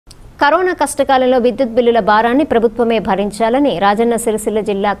Corona కష్టకాలంలో విద్యుత్ బిల్లుల భారాన్ని ప్రభుత్వమే భరించాలని రాజన్న సిరిసిల్ల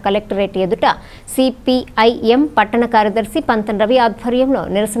జిల్లా కలెక్టరేట్ ఎదుట సిపిఐఎం పట్టణ కార్యదర్శి పంతం రవి ఆధ్వర్యంలో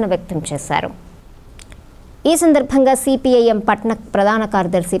నిరసన వ్యక్తం చేశారు. ఈ సందర్భంగా సిపిఐఎం పట్టణ ప్రధాన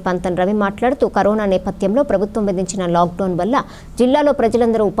కార్యదర్శి పంతం రవి మాట్లాడుతూ కరోనా నేపథ్యంలో ప్రభుత్వం విధించిన లాక్డౌన్ వల్ల జిల్లాలో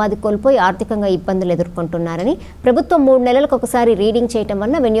ప్రజలందరూ ఉపాధి కోల్పోయి ఆర్థికంగా ఇబ్బందులు ఎదుర్కొంటున్నారని, ప్రభుత్వం 3 నెలలకు ఒకసారి రీడింగ్ చేయడం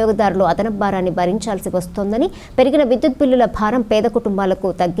వల్ల వినియోగదారులు అదనపు భారాన్ని భరించాల్సి వస్తోందని, పెరిగిన విద్యుత్ బిల్లుల భారం పేద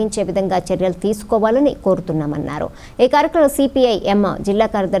కుటుంబాలకు తగ్గించే విధంగా చర్యలు తీసుకోవాలని కోరుతున్నామన్నారు. ఈ కార్యక్రమంలో సిపిఐఎం జిల్లా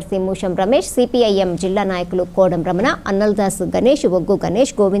కార్యదర్శి మూషం రమేష్, సిపిఐఎం జిల్లా నాయకులు కోడం రమణ, అన్నల్దాస్ గణేష్, ఒగ్గు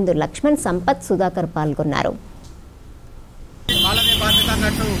గణేష్, గోవిందు లక్ష్మణ్, సంపత్, సుధాకర్ పాల్గొన్నారు. వాళ్ళనే బాధ్యత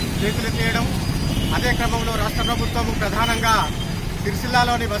అన్నట్టు చేతులెత్తేయడం, అదే క్రమంలో రాష్ట్ర ప్రభుత్వం ప్రధానంగా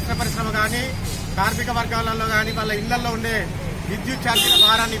సిరిసిల్లాలోని వస్త్ర పరిశ్రమ కానీ, కార్మిక వర్గాలలో కానీ వాళ్ళ ఇళ్లలో ఉండే విద్యుత్ ఛార్జీల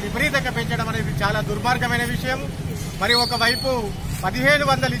భారాన్ని విపరీతంగా పెంచడం అనేది చాలా దుర్మార్గమైన విషయం. మరి ఒకవైపు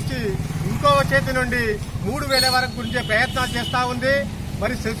 1500 ఇచ్చి ఇంకో చేతి నుండి 3000 వరకు గురించే ప్రయత్నాలు చేస్తూ ఉంది.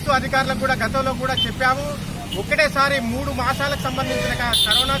 మరి సెస్ అధికారులకు కూడా గతంలో కూడా చెప్పాము, ఒకటేసారి 3 మాసాలకు సంబంధించిన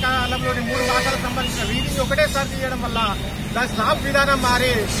కరోనా కాలంలోని 3 మాసాలకు సంబంధించిన రీడింగ్ ఒకటేసారి తీయడం వల్ల దాని స్లాబ్ విధానం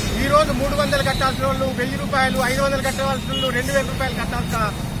మారి ఈ రోజు 300 కట్టాల్సిన వాళ్ళు 1000 రూపాయలు, 500 కట్టాల్సిన వాళ్ళు 2000 రూపాయలు కట్టాల్సిన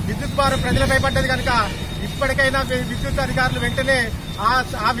విద్యుత్ భారం ప్రజలపై పడ్డది కనుక ఇప్పటికైనా విద్యుత్ అధికారులు వెంటనే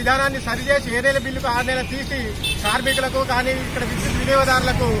ఆ విధానాన్ని సరిచేసి 7 నెలల బిల్లుకు 6 నెలలు తీసి కార్మికులకు కానీ ఇక్కడ విద్యుత్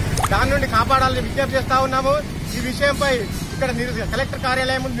వినియోగదారులకు దాని నుండి కాపాడాలని విజ్ఞప్తి చేస్తా ఉన్నాము. ఈ విషయంపై ఇక్కడ కలెక్టర్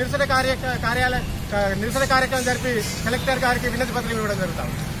కార్యాలయం నిరసన కార్యక్రమం జరిపి కలెక్టర్ గారికి వినతి పత్రం ఇవ్వడం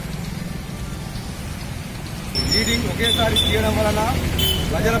జరుగుతుంది. రీడింగ్ ఒకేసారి తీయడం వలన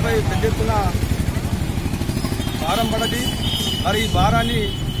ప్రజలపై పెద్ద ఎత్తున భారం పడది. మరి ఈ భారాన్ని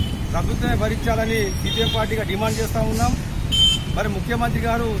ప్రభుత్వమే భరించాలని సిపిఎం పార్టీగా డిమాండ్ చేస్తూ ఉన్నాం. మరి ముఖ్యమంత్రి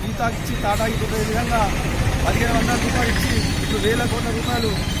గారు ఈతాకిచ్చి తాటాకి పెట్టే విధంగా 1500 రూపాయలు ఇచ్చి ఇప్పుడు 1000 కోట్ల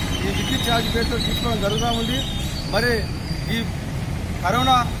రూపాయలు ఈ విద్యుత్ ఛార్జ్ పేరుతో తీసుకోవడం జరుగుతూ ఉంది. మరి ఈ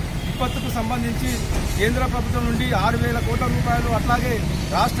కరోనా విపత్తుకు సంబంధించి కేంద్ర ప్రభుత్వం నుండి 6000 కోట్ల రూపాయలు, అట్లాగే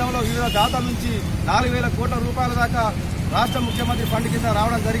రాష్ట్రంలో వివిధ దాతల నుంచి 4000 కోట్ల రూపాయల దాకా రాష్ట్ర ముఖ్యమంత్రి ఫండ్ కింద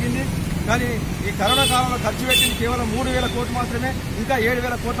రావడం జరిగింది. కానీ ఈ కరోనా కాలంలో ఖర్చు పెట్టింది కేవలం 3000 కోట్లు మాత్రమే. ఇంకా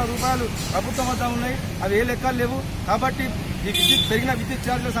 7000 కోట్ల రూపాయలు ప్రభుత్వం వద్ద ఉన్నాయి, అవి ఏ లెక్కలు లేవు. కాబట్టి ఈ పెరిగిన విద్యుత్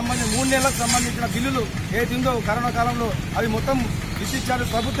ఛార్జీలకు సంబంధించి 3 నెలలకు సంబంధించిన బిల్లులు ఏదిందో కరోనా కాలంలో అవి మొత్తం విద్యుత్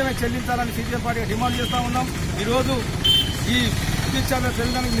ఛార్జీలు ప్రభుత్వమే చెల్లించాలని సిపిఎం పార్టీగా డిమాండ్ చేస్తూ ఉన్నాం. ఈరోజు ఈ విద్యుత్ ఛార్జీలు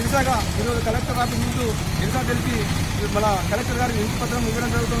చెల్లించడానికి నిరసనగా ఈరోజు కలెక్టర్ ఆఫీస్ ముందు నిరసన తెలిపి మన కలెక్టర్ గారికి వినతి పత్రం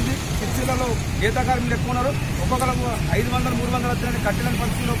ఇవ్వడం జరుగుతుంది. సిరిసిల్లలో గీత కార్మికులు ఎక్కువ ఉన్నారు. ఒక్కొక్కరికి 500, 300 వచ్చిన కట్టిన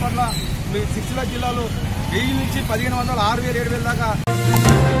పరిస్థితుల పట్ల మీ సిరిసిల్ల జిల్లాలో 1000 నుంచి 1500, 6000, 7000 దాకా